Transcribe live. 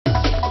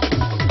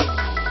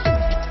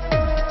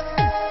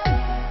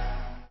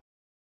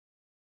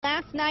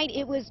Last night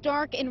it was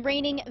dark and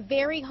raining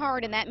very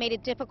hard, and that made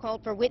it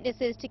difficult for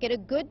witnesses to get a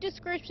good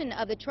description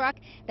of the truck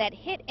that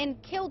hit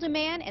and killed a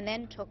man and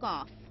then took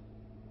off.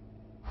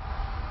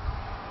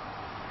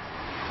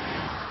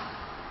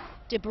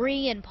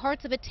 Debris and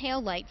parts of a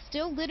taillight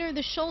still litter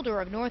the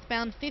shoulder of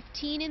northbound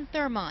 15 in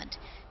Thurmont.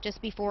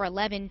 Just before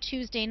 11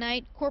 Tuesday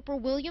night, Corporal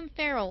William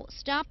Farrell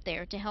stopped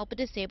there to help a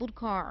disabled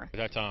car. At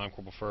that time,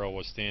 Corporal Farrell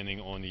was standing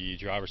on the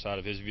driver's side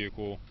of his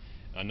vehicle.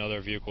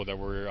 Another vehicle that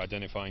we're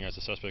identifying as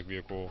a suspect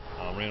vehicle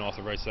ran off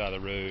the right side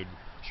of the road,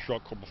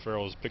 struck Corporal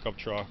Farrell's pickup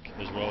truck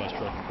as well as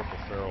struck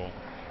Corporal Farrell,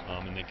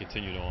 and then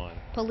continued on.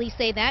 Police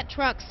say that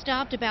truck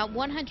stopped about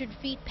 100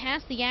 feet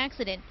past the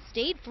accident,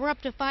 stayed for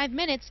up to 5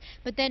 minutes,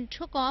 but then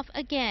took off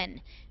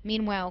again.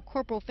 Meanwhile,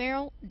 Corporal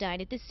Farrell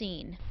died at the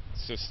scene.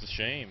 It's just a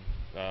shame.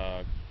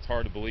 It's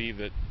hard to believe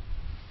that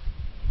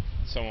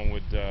someone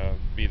would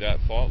be that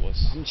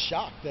thoughtless. I'm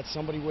shocked that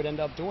somebody would end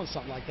up doing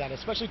something like that,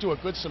 especially to a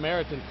good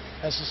Samaritan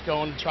that's just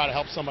going to try to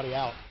help somebody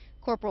out.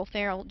 Corporal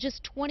Farrell,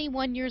 just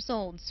 21 years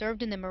old,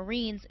 served in the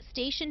Marines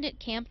stationed at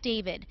Camp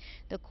David.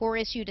 The Corps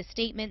issued a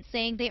statement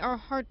saying they are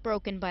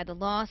heartbroken by the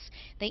loss.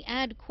 They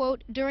add,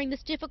 quote, "During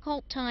this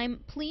difficult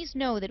time, please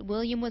know that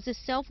William was a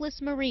selfless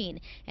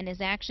Marine and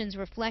his actions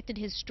reflected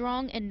his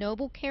strong and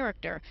noble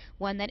character,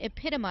 one that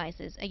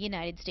epitomizes a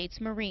United States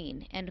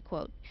Marine," end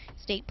quote.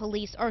 State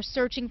police are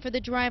searching for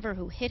the driver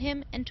who hit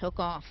him and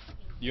took off.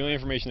 The only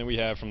information that we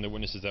have from the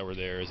witnesses that were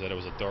there is that it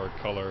was a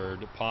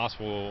dark-colored,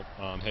 possible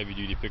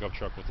heavy-duty pickup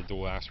truck with a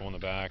dual axle on the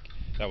back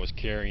that was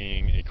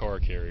carrying a car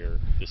carrier.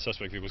 The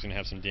suspect vehicle was going to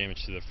have some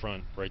damage to the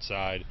front right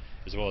side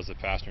as well as the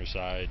passenger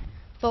side.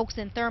 Folks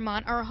in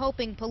Thurmont are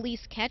hoping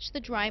police catch the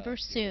driver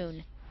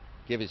soon.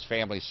 Give his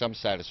family some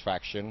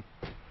satisfaction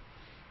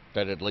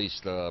that at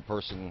least the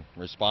person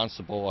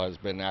responsible has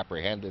been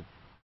apprehended.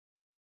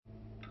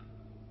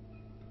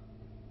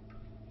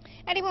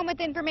 Anyone with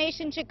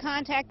information should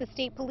contact the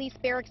State Police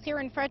Barracks here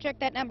in Frederick.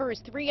 That number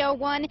is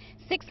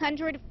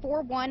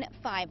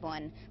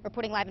 301-600-4151.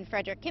 Reporting live in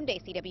Frederick, Kim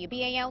Dacey,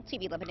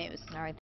 WBAL-TV 11 News. All right.